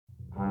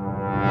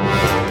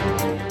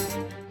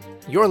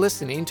You're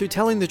listening to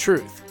Telling the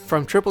Truth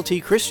from Triple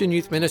T Christian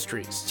Youth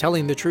Ministries,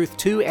 telling the truth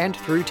to and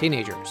through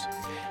teenagers.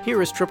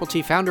 Here is Triple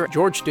T founder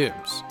George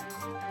Dooms.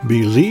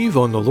 Believe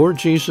on the Lord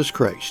Jesus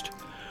Christ.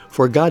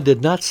 For God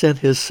did not send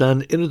his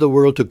Son into the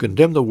world to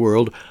condemn the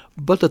world,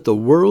 but that the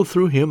world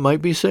through him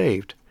might be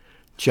saved.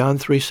 John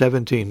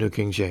 3:17, New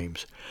King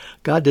James.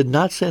 God did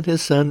not send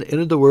his Son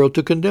into the world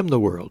to condemn the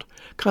world.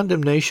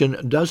 Condemnation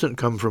doesn't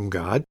come from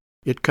God.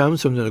 It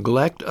comes from the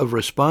neglect of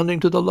responding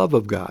to the love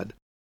of God.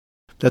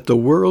 That the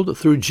world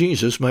through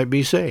Jesus might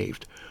be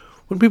saved.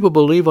 When people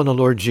believe on the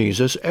Lord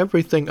Jesus,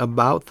 everything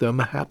about them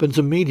happens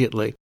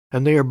immediately,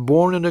 and they are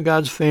born into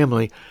God's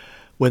family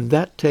when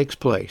that takes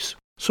place.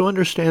 So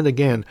understand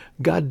again,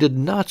 God did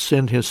not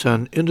send his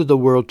Son into the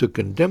world to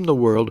condemn the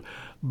world,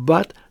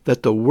 but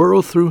that the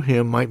world through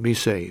him might be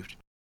saved.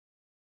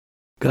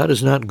 God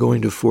is not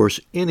going to force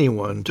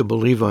anyone to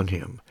believe on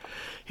him.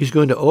 He's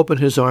going to open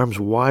his arms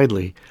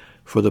widely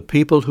for the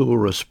people who will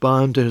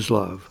respond to his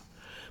love.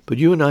 But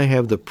you and I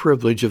have the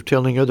privilege of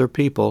telling other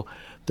people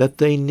that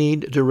they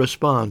need to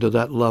respond to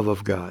that love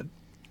of God.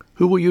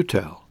 Who will you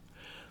tell?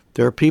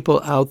 There are people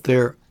out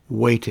there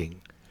waiting.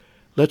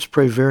 Let's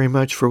pray very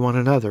much for one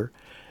another,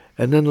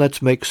 and then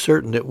let's make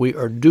certain that we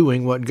are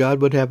doing what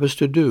God would have us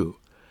to do,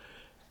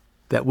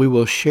 that we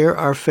will share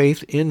our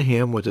faith in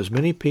him with as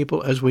many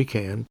people as we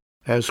can,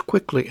 as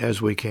quickly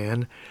as we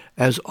can,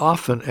 as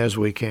often as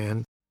we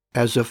can,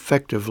 as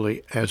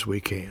effectively as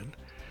we can.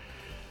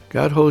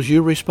 God holds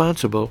you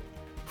responsible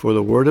for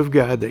the Word of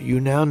God that you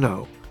now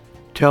know.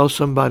 Tell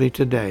somebody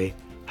today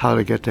how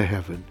to get to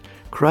heaven.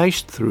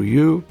 Christ through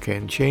you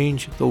can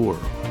change the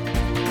world.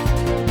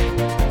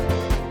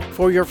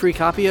 For your free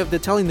copy of the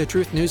Telling the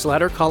Truth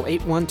newsletter, call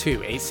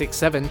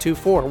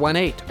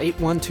 812-867-2418,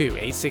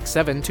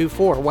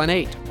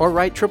 812-867-2418, or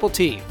write Triple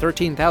T,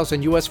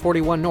 13,000 U.S.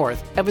 41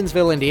 North,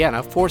 Evansville,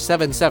 Indiana,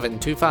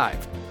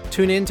 47725.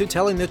 Tune in to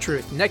Telling the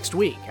Truth next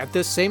week at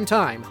this same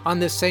time on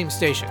this same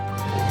station.